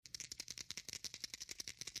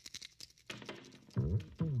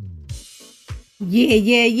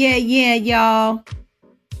Y'all.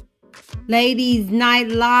 Ladies Night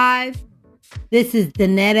Live. This is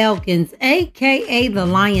Danette Elkins, aka the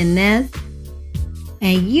Lioness.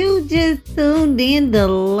 And you just tuned in to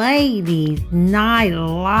Ladies Night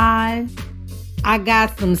Live. I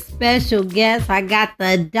got some special guests. I got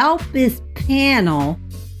the dopest panel.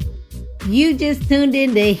 You just tuned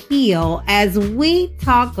in to Heal as we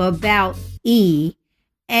talk about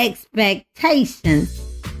expectations.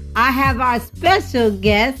 I have our special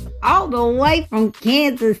guest all the way from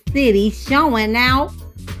Kansas City showing out.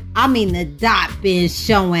 I mean, the dot been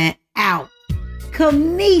showing out.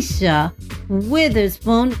 Kamisha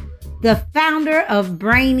Witherspoon, the founder of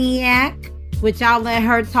Brainiac, which I'll let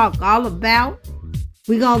her talk all about.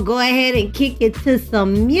 We're going to go ahead and kick it to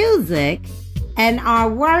some music. And our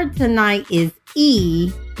word tonight is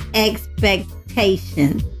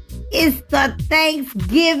expectation. It's the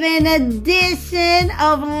Thanksgiving edition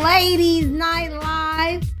of Ladies Night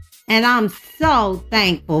Live. And I'm so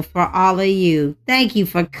thankful for all of you. Thank you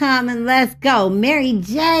for coming. Let's go. Mary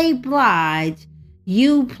J. Blige,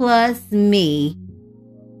 You Plus Me.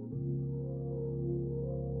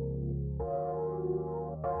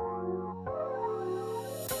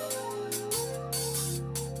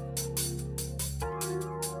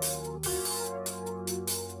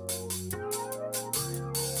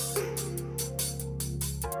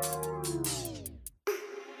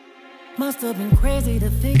 Must have been crazy to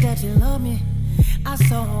think that you love me. I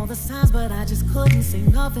saw all the signs, but I just couldn't say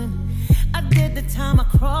nothing. I did the time, I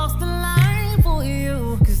crossed the line for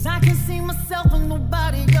you. Cause I can see myself in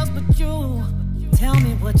nobody else but you. Tell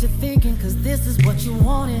me what you're thinking, cause this is what you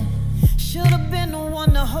wanted. Should've been the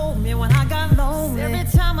one to hold me when I got lonely. Every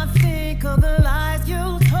time I think of the lies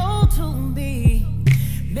you told to me,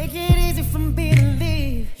 make it easy for me to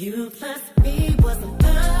leave. You plus me was a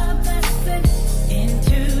love lesson. In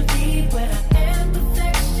too deep where I am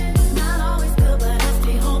perfection. Not always good, but I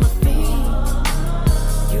stay on my feet.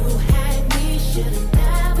 You had me, should've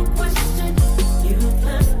never questioned. You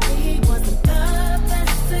plus me was a love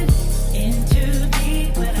lesson. In too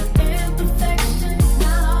deep where I am perfection.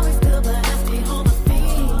 Not always good, but I stay on my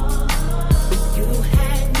feet. You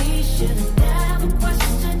had me, should've never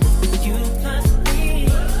questioned. You plus me.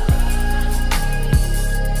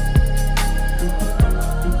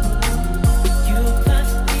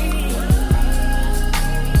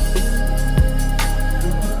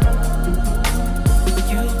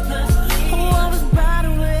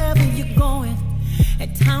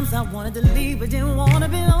 I wanted to leave, but didn't want to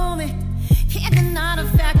be lonely. Can't deny the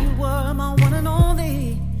fact you were my one and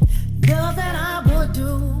only. Love that I would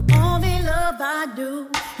do, only love I do.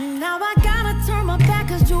 Now I gotta turn my back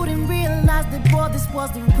cause you didn't realize that, boy, this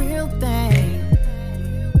was the real thing.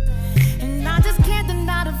 And I just can't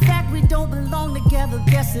deny the fact we don't belong together.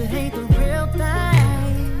 Guess it ain't the real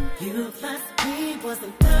thing. You plus me was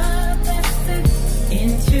the love lesson.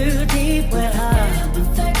 In too deep where I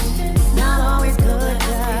imperfection. Not always good,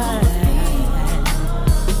 guy.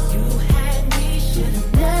 You had me,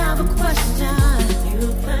 should've never questioned.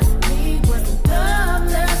 You plus me was a love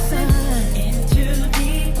lesson. In too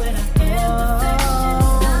deep when I imperfection.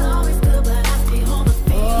 Not always good, but I stay on my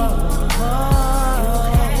feet. You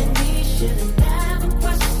had me, should've never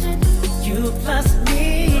questioned. You plus me.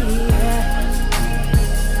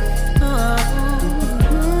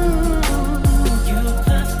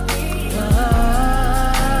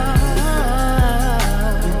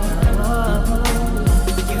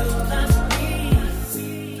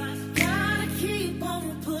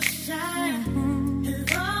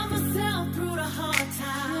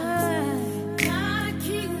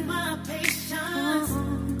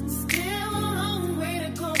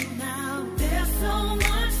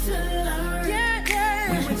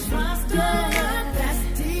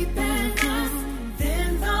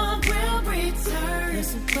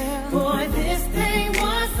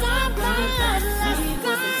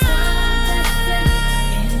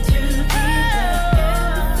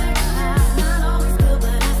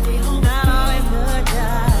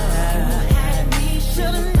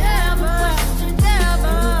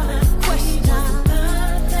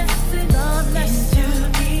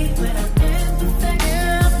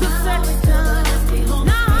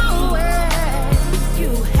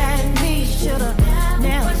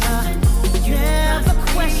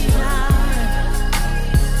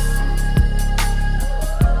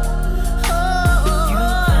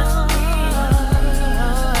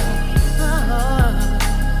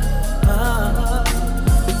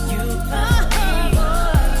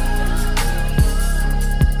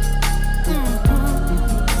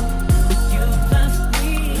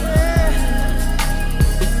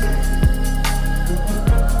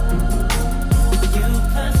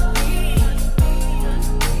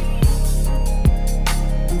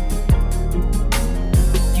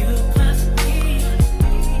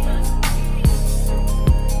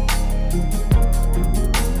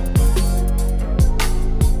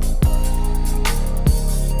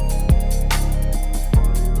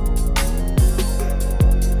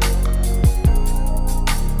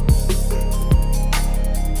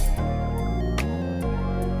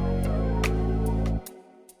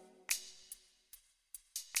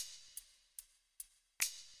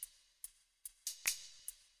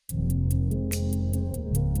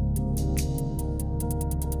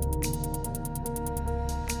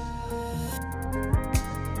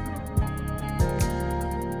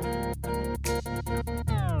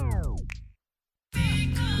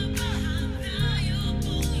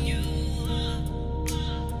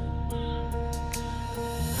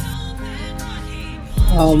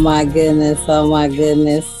 Oh my goodness. Oh my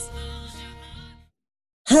goodness.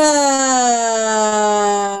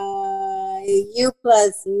 You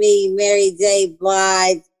plus me, Mary J.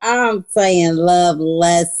 Blige. I'm saying love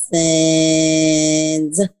lessons.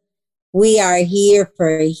 We are here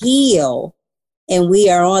for heal. And we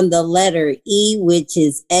are on the letter E, which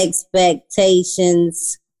is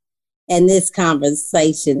expectations. And this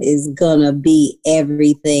conversation is going to be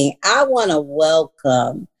everything. I want to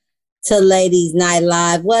welcome to Ladies Night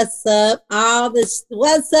Live. What's up?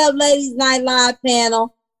 What's up, Ladies Night Live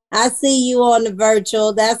panel? I see you on the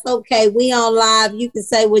virtual. That's okay. We on live. You can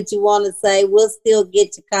say what you want to say. We'll still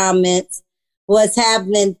get your comments. What's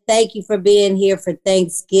happening? Thank you for being here for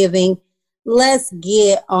Thanksgiving. Let's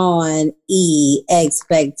get on E,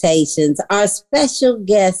 expectations. Our special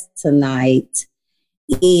guest tonight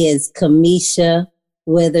is Kamisha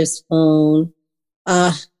Witherspoon.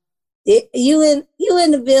 You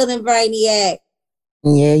in the building, Brainiac?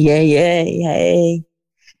 Yeah. Hey.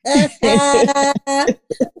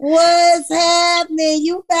 What's happening?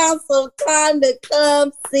 You found some time to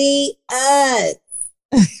come see us.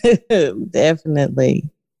 Definitely.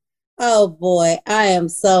 Oh boy, I am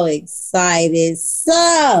so excited.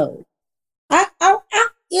 So, I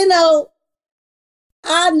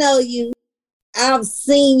know you. I've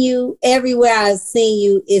seen you everywhere. I've seen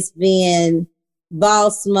you. It's been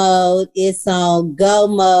boss mode. It's on go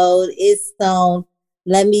mode. It's on,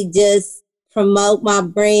 let me just promote my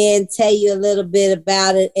brand, tell you a little bit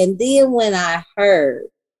about it. And then when I heard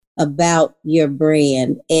about your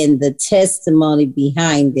brand and the testimony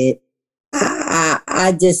behind it,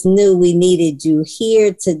 I just knew we needed you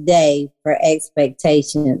here today for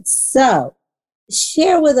expectations. So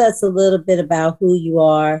share with us a little bit about who you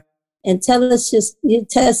are and tell us just your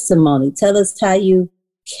testimony. Tell us how you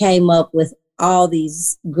came up with all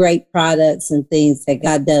these great products and things that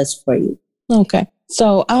God does for you. Okay.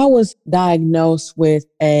 So I was diagnosed with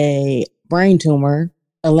a brain tumor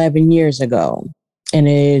 11 years ago, and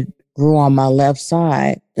it grew on my left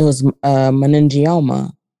side. It was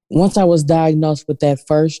meningioma. Once I was diagnosed with that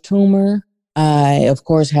first tumor, I, of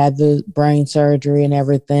course, had the brain surgery and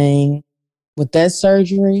everything. With that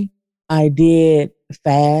surgery, I did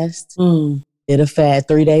fast, did a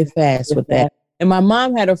 3-day fast with that. And my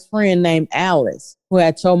mom had a friend named Alice who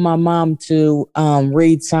had told my mom to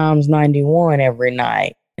read Psalms 91 every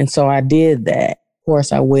night. And so I did that. Of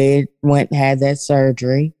course, I went and had that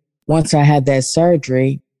surgery. Once I had that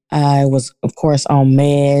surgery, I was, of course, on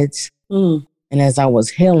meds. And as I was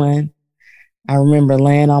healing, I remember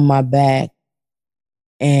laying on my back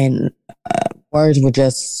and words were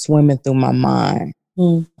just swimming through my mind.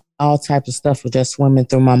 All types of stuff was just swimming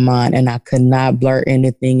through my mind, and I could not blurt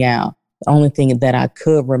anything out. The only thing that I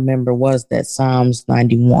could remember was that Psalms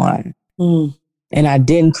 91. And I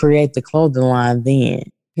didn't create the clothing line then.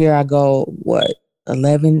 Here I go,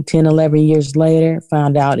 11 years later,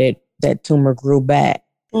 found out that tumor grew back.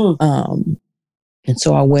 And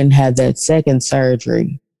so I went and had that second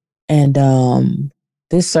surgery. And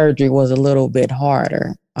this surgery was a little bit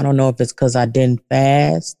harder. I don't know if it's because I didn't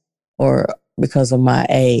fast or because of my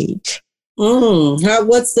age.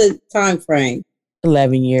 What's the time frame?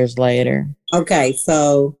 11 years later. Okay,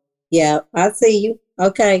 so yeah, I see you.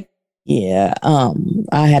 Okay. Yeah,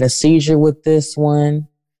 I had a seizure with this one.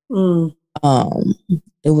 It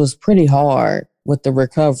was pretty hard with the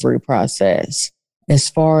recovery process. As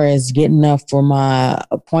far as getting up for my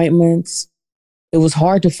appointments, it was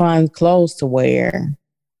hard to find clothes to wear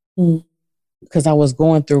because I was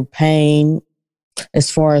going through pain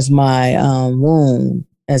as far as my wound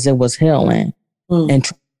as it was healing. And trying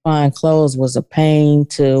to find clothes was a pain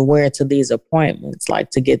to wear to these appointments, like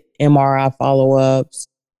to get MRI follow-ups,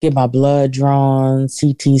 get my blood drawn,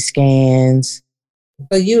 CT scans.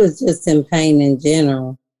 But you was just in pain in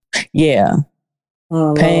general. Yeah.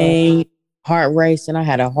 Oh, pain, Lord. Heart racing. I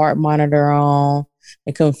had a heart monitor on.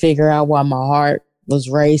 I couldn't figure out why my heart was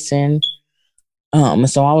racing.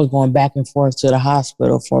 So I was going back and forth to the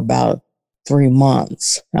hospital for about 3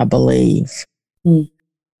 months, I believe. And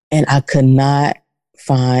I could not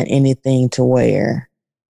find anything to wear.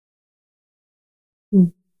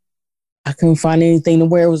 I couldn't find anything to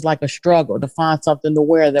wear. It was like a struggle to find something to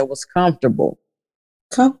wear that was comfortable.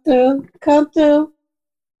 Come through.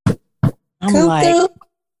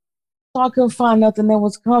 I couldn't find nothing that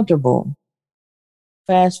was comfortable.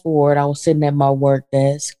 Fast forward, I was sitting at my work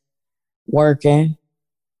desk, working,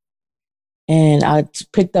 and I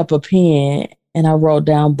picked up a pen and I wrote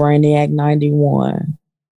down Brainiac 91.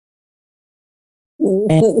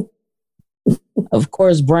 And of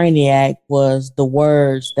course, Brainiac was the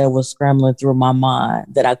words that was scrambling through my mind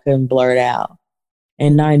that I couldn't blurt out.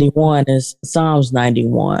 and 91 is Psalms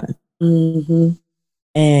 91. Mm-hmm.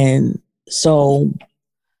 And so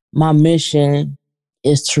my mission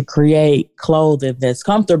is to create clothing that's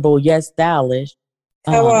comfortable yet stylish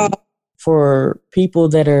for people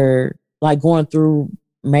that are like going through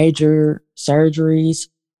major surgeries,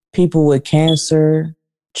 people with cancer,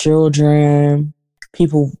 children,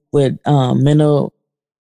 people with mental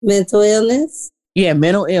illness. Yeah,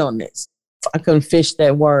 mental illness. I couldn't fish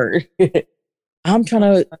that word. I'm trying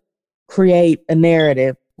to create a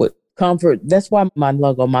narrative with comfort. That's why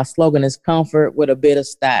my slogan is comfort with a bit of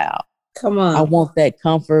style. Come on. I want that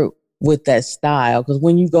comfort with that style. Because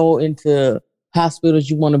when you go into hospitals,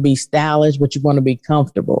 you want to be stylish, but you want to be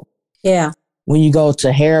comfortable. Yeah. When you go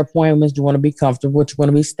to hair appointments, you want to be comfortable, but you want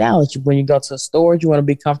to be stylish. When you go to stores, you want to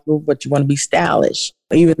be comfortable, but you want to be stylish.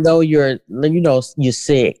 Even though you're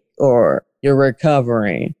sick or you're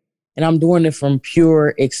recovering. And I'm doing it from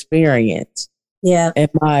pure experience. Yeah. And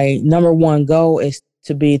my number one goal is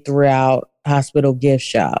to be throughout hospital gift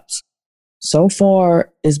shops. So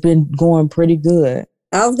far, it's been going pretty good.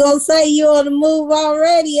 I was going to say, you on the move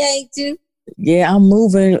already, ain't you? Yeah, I'm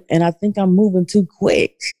moving, and I think I'm moving too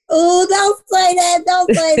quick. Oh, don't say that.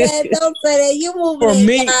 Don't say that. Don't say that. You moving for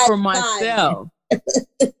me, for myself.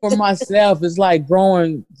 For myself, it's like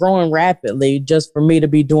growing rapidly just for me to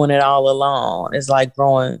be doing it all alone. It's like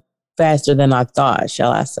growing faster than I thought,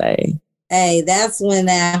 shall I say. Hey, that's when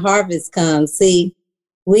that harvest comes. See,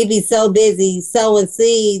 we be so busy sowing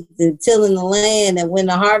seeds and tilling the land, and when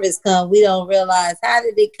the harvest comes, we don't realize, how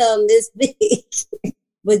did it come this big?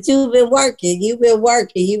 But you've been working. You've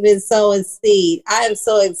been sowing seed. I am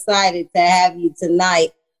so excited to have you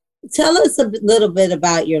tonight. Tell us a little bit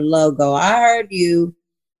about your logo. I heard you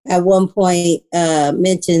at one point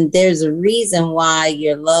mention there's a reason why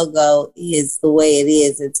your logo is the way it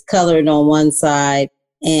is. It's colored on one side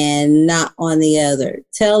and not on the other.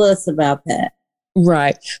 Tell us about that.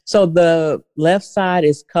 Right. So the left side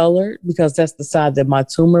is colored because that's the side that my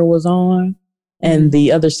tumor was on. And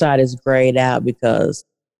the other side is grayed out because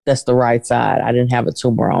that's the right side. I didn't have a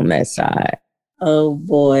tumor on that side. Oh,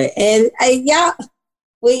 boy. And y'all,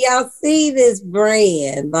 when y'all see this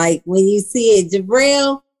brand, like when you see it,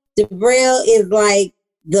 Jabril is like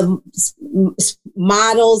the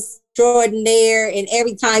model extraordinaire. And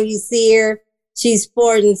every time you see her, she's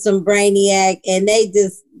sporting some Brainiac. And they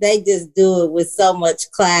just do it with so much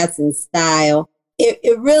class and style.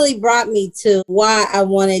 It really brought me to why I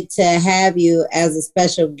wanted to have you as a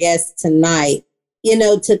special guest tonight. You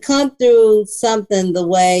know, to come through something the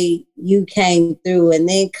way you came through and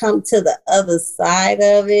then come to the other side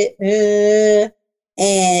of it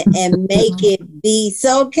and make it be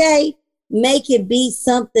so okay. Make it be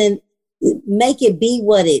something, make it be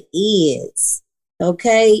what it is.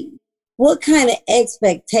 Okay. What kind of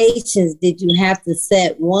expectations did you have to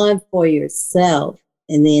set, one, for yourself,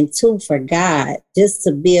 and then two, for God, just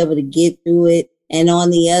to be able to get through it, and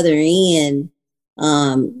on the other end,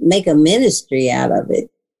 make a ministry out of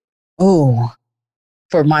it? Oh,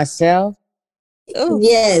 for myself? Ooh.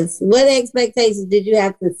 Yes. What expectations did you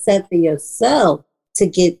have to set for yourself to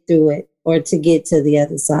get through it or to get to the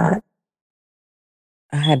other side?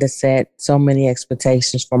 I had to set so many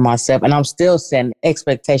expectations for myself, and I'm still setting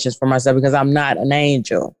expectations for myself because I'm not an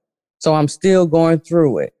angel. So I'm still going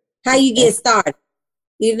through it. How you get started?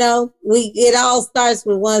 You know, it all starts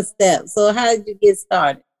with one step. So how did you get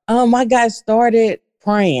started? I got started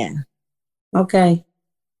praying. Okay.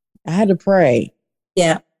 I had to pray.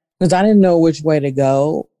 Yeah. Because I didn't know which way to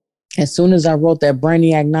go. As soon as I wrote that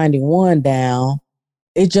Brainiac 91 down,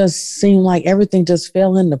 it just seemed like everything just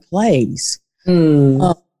fell into place.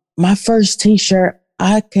 My first t-shirt,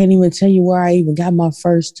 I can't even tell you where I even got my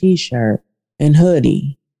first t-shirt and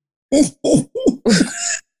hoodie.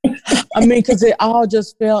 I mean, because it all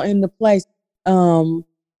just fell into place.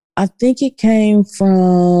 I think it came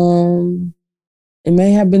from, it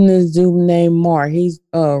may have been this dude named Mark. He's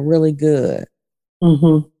really good.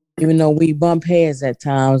 Mm-hmm. Even though we bump heads at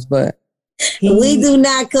times, but we do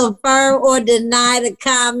not confirm or deny the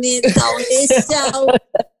comments on this show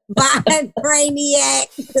by Brainiac.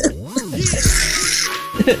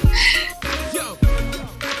 Yo,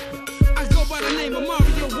 I go by the name of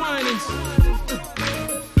Mario Winans,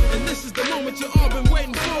 and this is the moment you all been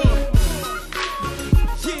waiting for.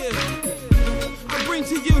 Yeah, I bring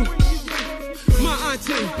to you my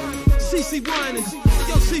auntie, CeCe Winans.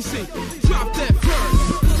 Yo, CeCe, drop that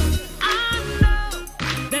first. I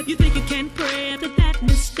know that you think you can credit that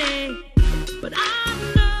mistake, but I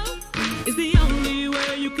know it's the only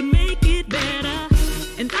way you can make it better.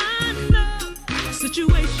 And I know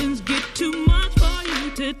situations get too much for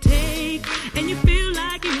you to take, and you feel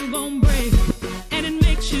like you're gonna break, and it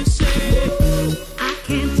you say, I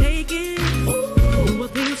can't take it. Will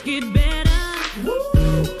things get better?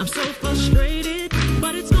 I'm so frustrated,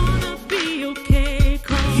 but it's gonna be okay.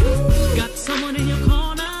 'Cause you got someone in your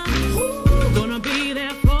corner, gonna be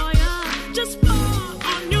there for you. Just fall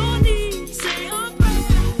on your knees, say a prayer,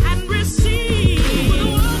 and receive. When the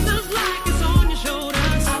world feels like it's on your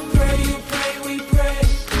shoulders, I pray, you pray, we pray.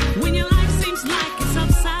 when your life seems like it's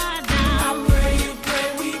upside down, I pray, you pray,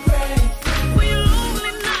 we pray. when your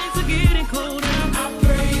lonely nights are getting colder, I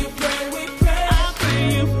pray, you pray, we pray. I pray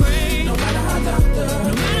you pray. No matter how doctor,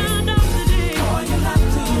 No matter how dark the day, all you have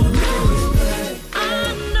to do is pray. I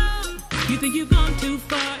know you think you've gone too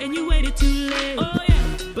far and you waited too late. Oh yeah,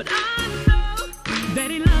 but I know that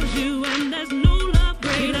he loves you and there's no love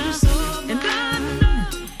greater. And I know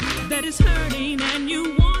that it's hurting and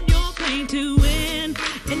you want your pain to win,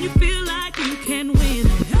 and you feel like you can win,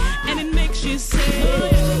 and it makes you say,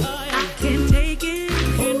 I can't take it.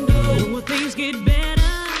 When will things get better?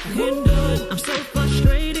 I'm so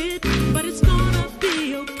frustrated, but it's gonna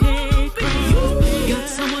be okay. 'Cause you got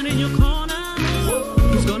someone in your corner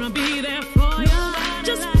who's gonna be there for you.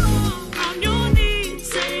 Just fall on your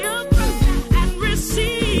knees, say a prayer, and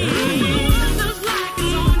receive. When the world feels like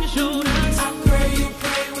it's on your shoulders, I pray, you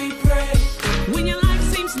pray, we pray. when your life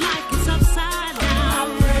seems like it's upside I down,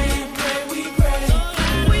 pray, you pray, we pray.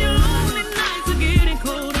 when your lonely nights are getting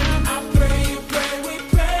colder, I pray, you pray, we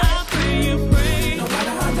pray. I pray you pray. No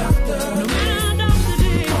matter how doctor, No matter how dark the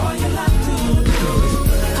day, all you have to do is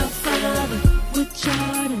pray. our Father, which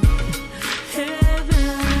art in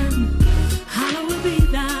heaven, hallowed be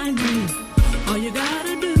thy name. All you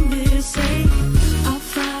gotta do is say, our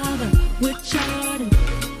Father, which art in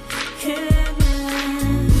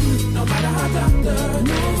heaven. No matter how doctor,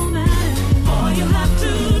 No matter, all you have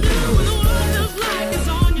to do when the world feels like it's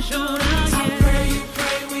on your shoulders. I Yeah. pray, you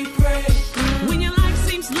pray, we pray. When your life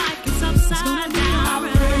seems like it's upside down.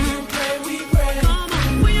 I pray, you pray, we pray. Come on,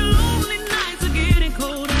 when your lonely nights are getting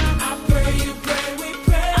colder, I pray, you pray, we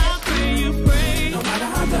pray. I pray you pray. No matter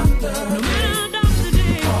how doctor, No matter how dark the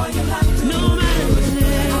day, all you have to no matter what the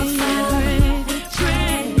day, pray,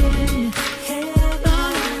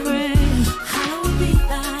 pray, hallowed be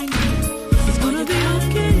thy name. It's gonna be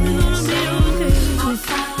okay, it's gonna be okay.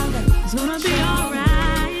 It's gonna be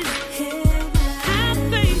alright. Have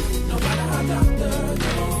faith, no matter how doctor,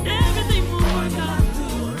 everything will work out.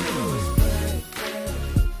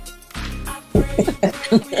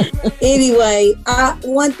 Anyway,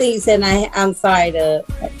 one thing you said, and I'm sorry to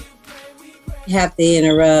have to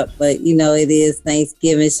interrupt, but you know, it is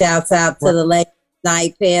Thanksgiving. Shouts out to the late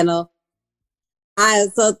night panel. I am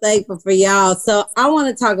so thankful for y'all. So I want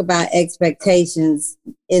to talk about expectations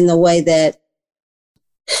in the way that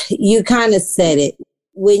you kind of said it.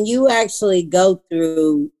 When you actually go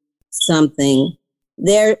through something,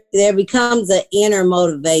 there becomes an inner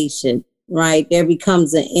motivation, right? There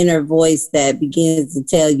becomes an inner voice that begins to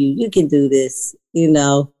tell you, you can do this, you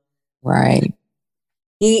know. Right.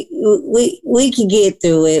 We can get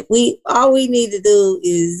through it. All we need to do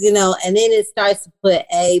is, you know, and then it starts to put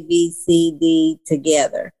A, B, C, D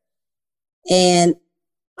together. And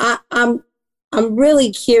I'm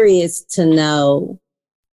really curious to know,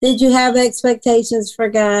 did you have expectations for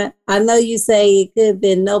God? I know you say it could have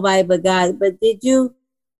been nobody but God, but did you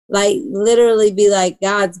like literally be like,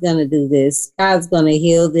 God's gonna do this, God's gonna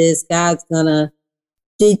heal this, God's gonna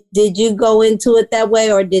Did you go into it that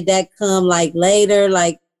way, or did that come like later?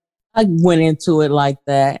 Like, I went into it like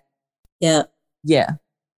that. yeah. Yeah.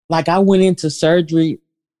 Like I went into surgery.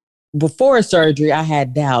 Before surgery, I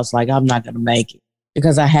had doubts, like I'm not going to make it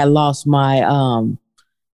because I had lost my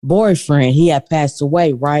boyfriend. He had passed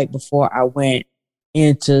away right before I went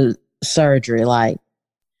into surgery. Like,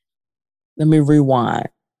 let me rewind.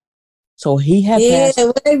 So he had passed.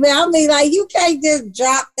 Wait a minute. I mean, like, you can't just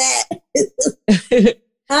drop that.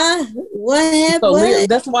 Huh? What happened? So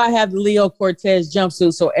that's why I have the Leo Cortez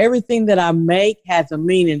jumpsuit. So everything that I make has a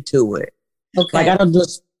meaning to it. Okay. Like I don't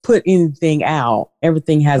just put anything out.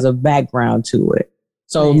 Everything has a background to it.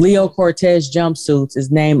 So Leo Cortez jumpsuits is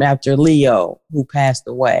named after Leo, who passed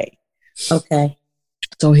away. Okay.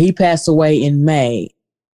 So he passed away in May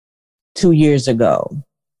 2 years ago.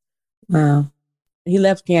 Wow. He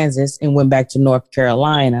left Kansas and went back to North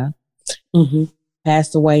Carolina. Mm-hmm.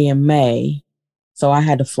 Passed away in May. So I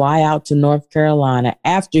had to fly out to North Carolina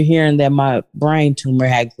after hearing that my brain tumor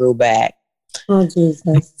had grew back. Oh,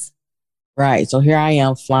 Jesus. Right. So here I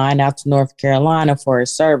am flying out to North Carolina for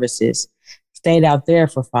his services. Stayed out there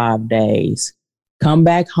for 5 days. Come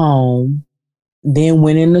back home. Then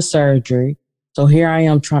went into surgery. So here I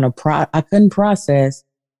am trying to I couldn't process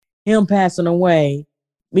him passing away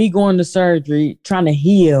me going to surgery, trying to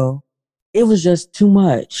heal, it was just too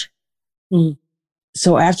much. Mm.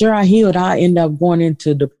 So after I healed, I ended up going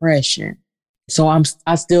into depression. So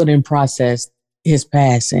I still didn't process his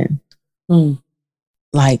passing. Mm.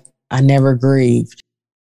 Like I never grieved.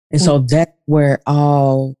 And so that's where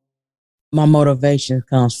all my motivation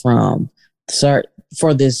comes from.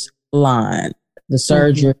 For this line, the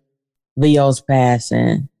surgery, Leo's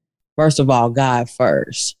passing. First of all, God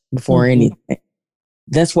first before anything.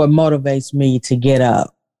 That's what motivates me to get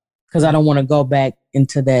up, because I don't want to go back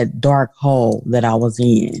into that dark hole that I was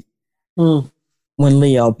in when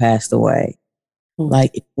Leo passed away.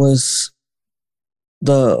 Like it was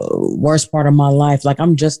the worst part of my life. Like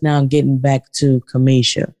I'm just now getting back to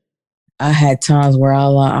Kamisha. I had times where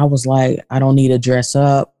I was like, I don't need to dress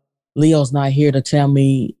up. Leo's not here to tell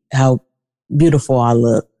me how beautiful I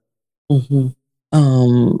look.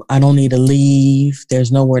 I don't need to leave.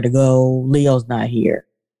 There's nowhere to go. Leo's not here.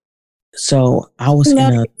 So I was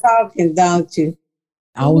talking, don't you?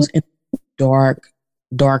 I was in a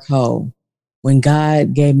dark hole. When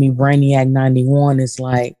God gave me Brainiac 91, it's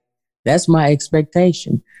like, that's my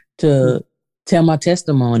expectation to tell my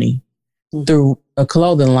testimony through a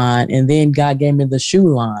clothing line. And then God gave me the shoe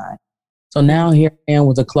line. So now here I am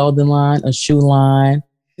with a clothing line, a shoe line.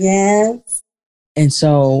 Yes. And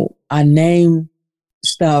so I name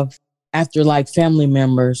stuff after like family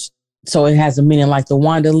members. So it has a meaning, like the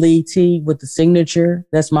Wanda Lee T with the signature.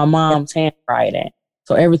 That's my mom's handwriting.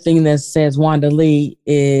 So everything that says Wanda Lee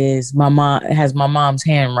has my mom's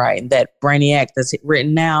handwriting. That Brainiac that's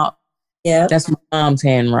written out. Yeah. That's my mom's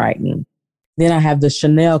handwriting. Then I have the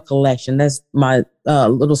Chanel collection. That's my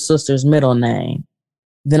little sister's middle name.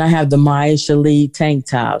 Then I have the Maisha Lee tank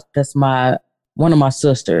tops. That's one of my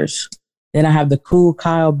sisters. Then I have the Cool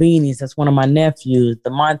Kyle beanies. That's one of my nephews.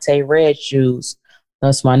 The Monte Red shoes.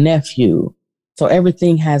 That's my nephew. So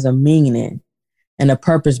everything has a meaning and a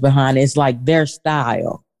purpose behind it. It's like their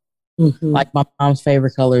style. Like my mom's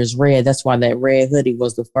favorite color is red. That's why that red hoodie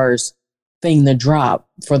was the first thing to drop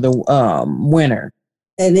for the winter.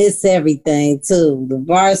 And it's everything too. The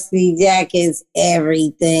varsity jackets,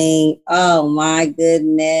 everything. Oh my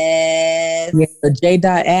goodness. Yeah, the J.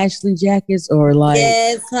 Ashley jackets or like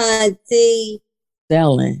yes, hunty.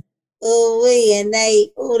 Selling. Ooh, and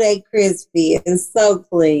they crispy and so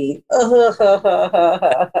clean. Those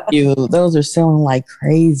are selling like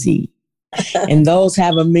crazy. And those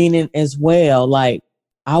have a meaning as well. Like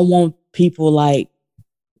I want people, like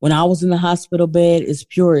when I was in the hospital bed, it's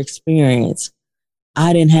pure experience.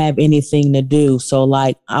 I didn't have anything to do. So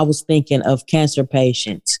like I was thinking of cancer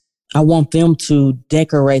patients. I want them to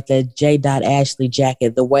decorate that J. Ashley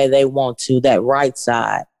jacket the way they want to, that right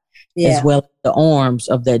side, as well as the arms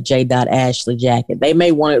of that J. Ashley jacket. They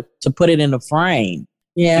may want to put it in a frame,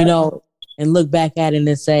 and look back at it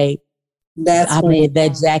and say, I made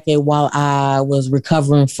that jacket while I was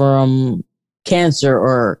recovering from cancer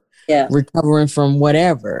or recovering from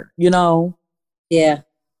whatever, Yeah.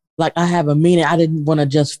 Like I have a meaning. I didn't want to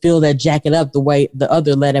just fill that jacket up the way the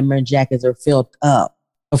other Letterman jackets are filled up.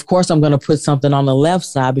 Of course, I'm going to put something on the left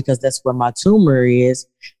side because that's where my tumor is,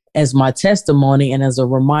 as my testimony and as a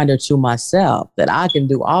reminder to myself that I can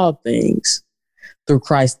do all things through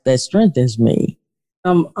Christ that strengthens me.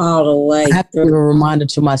 I'm all the way. I have to be a reminder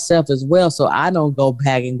to myself as well so I don't go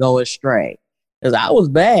back and go astray, because I was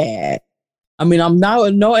bad. I mean, I'm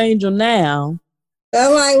not no angel now.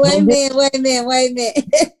 I'm like, wait a minute.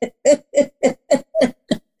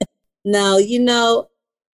 No,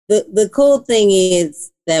 the cool thing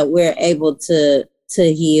is that we're able to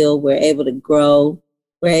heal, we're able to grow,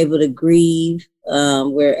 we're able to grieve,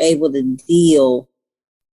 we're able to deal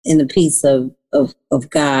in the peace of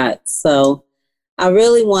God. So I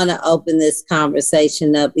really want to open this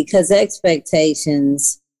conversation up because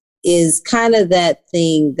expectations is kind of that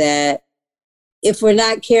thing that if we're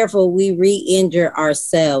not careful, we re-injure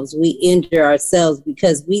ourselves. We injure ourselves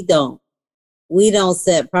because we don't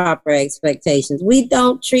set proper expectations. We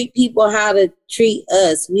don't treat people how to treat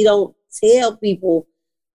us. We don't tell people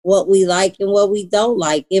what we like and what we don't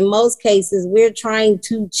like. In most cases, we're trying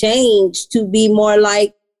to change to be more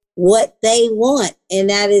like what they want. And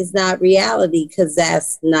that is not reality because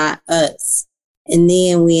that's not us. And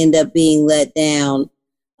then we end up being let down.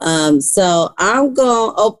 So I'm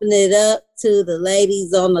going to open it up to the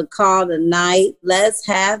ladies on the call tonight. Let's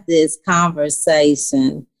have this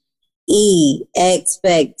conversation.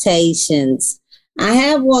 Expectations. I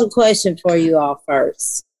have one question for you all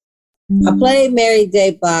first. I played Mary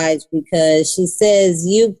J. Blige because she says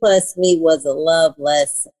you plus me was a love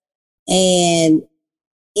lesson. And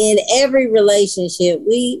in every relationship,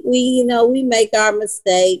 we make our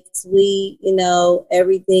mistakes.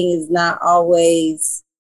 Everything is not always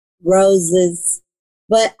roses.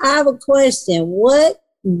 But I have a question. What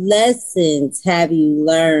lessons have you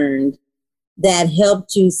learned that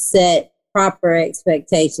helped you set proper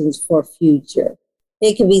expectations for future?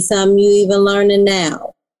 It could be something you even learning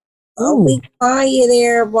now. Oh, be quiet,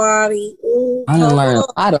 everybody. Ooh, I done learned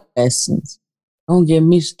a lot of lessons. Don't get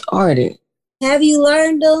me started. Have you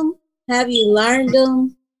learned them?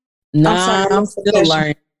 Nah, I'm still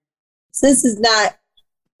learning. This is not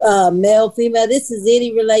male, female. This is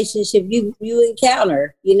any relationship you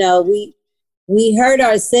encounter. We hurt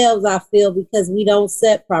ourselves, I feel, because we don't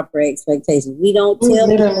set proper expectations. We don't tell.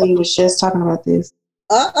 Literally was just talking about this.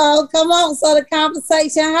 Come on. So the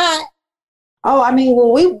conversation hot. Oh, I mean,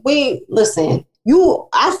 well, we listen.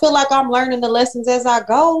 I feel like I'm learning the lessons as I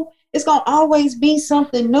go. It's gonna always be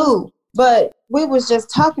something new. But we was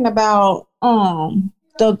just talking about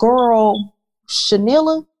the girl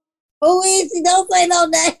Shanilla. Who is she? Don't say no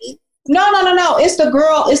name. No. It's the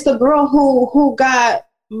girl who got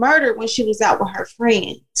murdered when she was out with her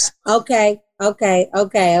friends. Okay.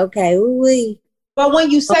 Ooh-wee. But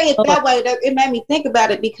when you say it that way, it made me think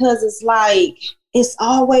about it, because it's like it's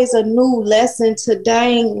always a new lesson to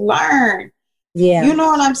dang learn. Yeah. You know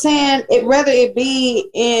what I'm saying? Whether it be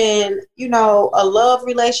in, a love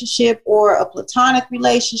relationship or a platonic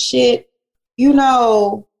relationship,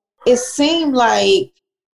 it seemed like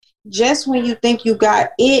just when you think you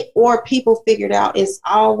got it or people figured out, it's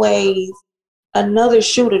always another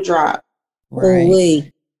shoe to drop. Right.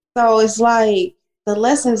 Ooh-wee. So it's like the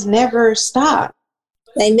lessons never stop.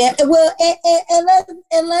 They never. Well,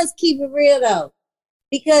 and let's keep it real though.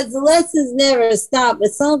 Because the lessons never stop,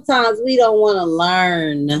 but sometimes we don't want to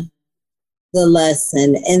learn the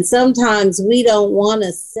lesson. And sometimes we don't want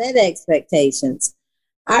to set expectations.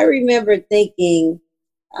 I remember thinking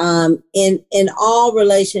in all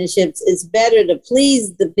relationships, it's better to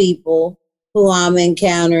please the people who I'm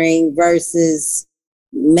encountering versus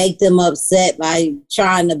make them upset by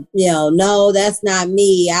trying to, no, that's not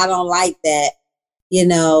me. I don't like that,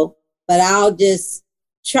 but I'll just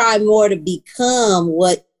try more to become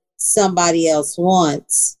what somebody else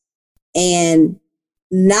wants and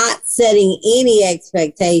not setting any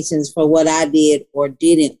expectations for what I did or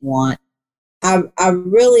didn't want. I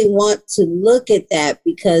really want to look at that,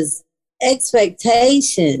 because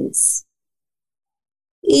expectations,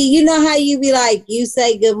 you know how you be like, you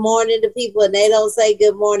say good morning to people and they don't say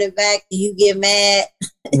good morning back and you get mad?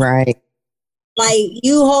 Right. Like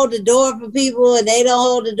you hold the door for people and they don't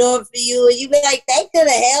hold the door for you, and you be like, they could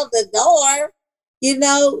have held the door,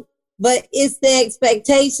 but it's the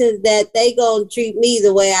expectations that they gonna treat me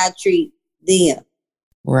the way I treat them.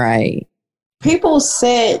 Right. People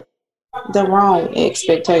set the wrong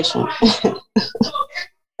expectation.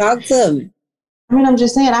 Talk to me. I mean, I'm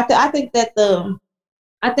just saying, I think that the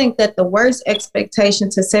worst expectation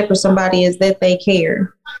to set for somebody is that they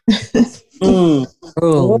care. Oh,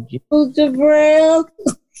 Jabril.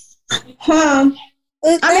 I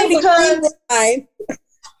mean, because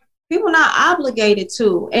people not obligated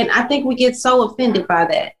to, and I think we get so offended by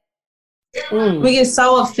that. We get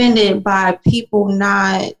so offended by people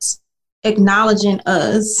not acknowledging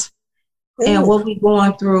us and what we're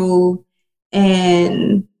going through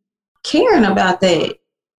and caring about that.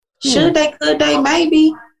 Should they, could they,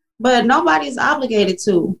 maybe, but nobody's obligated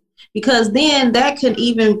to, because then that could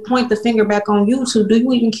even point the finger back on you too. Do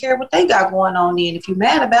you even care what they got going on then? If you're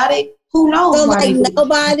mad about it, who knows? So like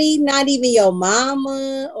nobody, not even your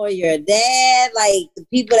mama or your dad, like the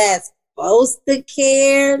people that's supposed to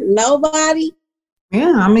care, nobody?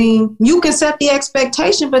 Yeah, I mean, you can set the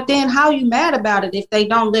expectation, but then how you mad about it if they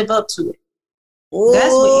don't live up to it? Ooh.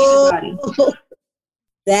 That's with anybody.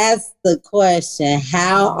 That's the question.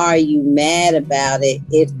 How are you mad about it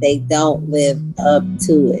if they don't live up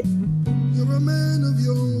to it? You're a man of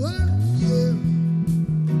your word, yeah.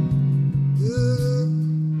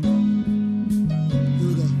 Here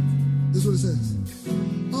we go. This is what it says.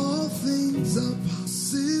 All things are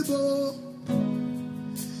possible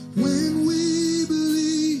when we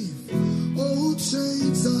believe. Old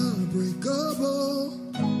chains are breakable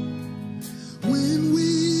when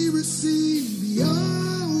we receive your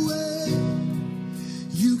way.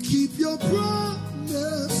 You keep your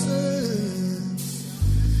promises.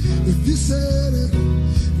 If you said it,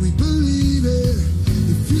 we believe it.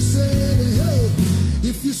 If you said it, hey,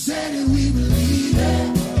 if you said it, we believe it.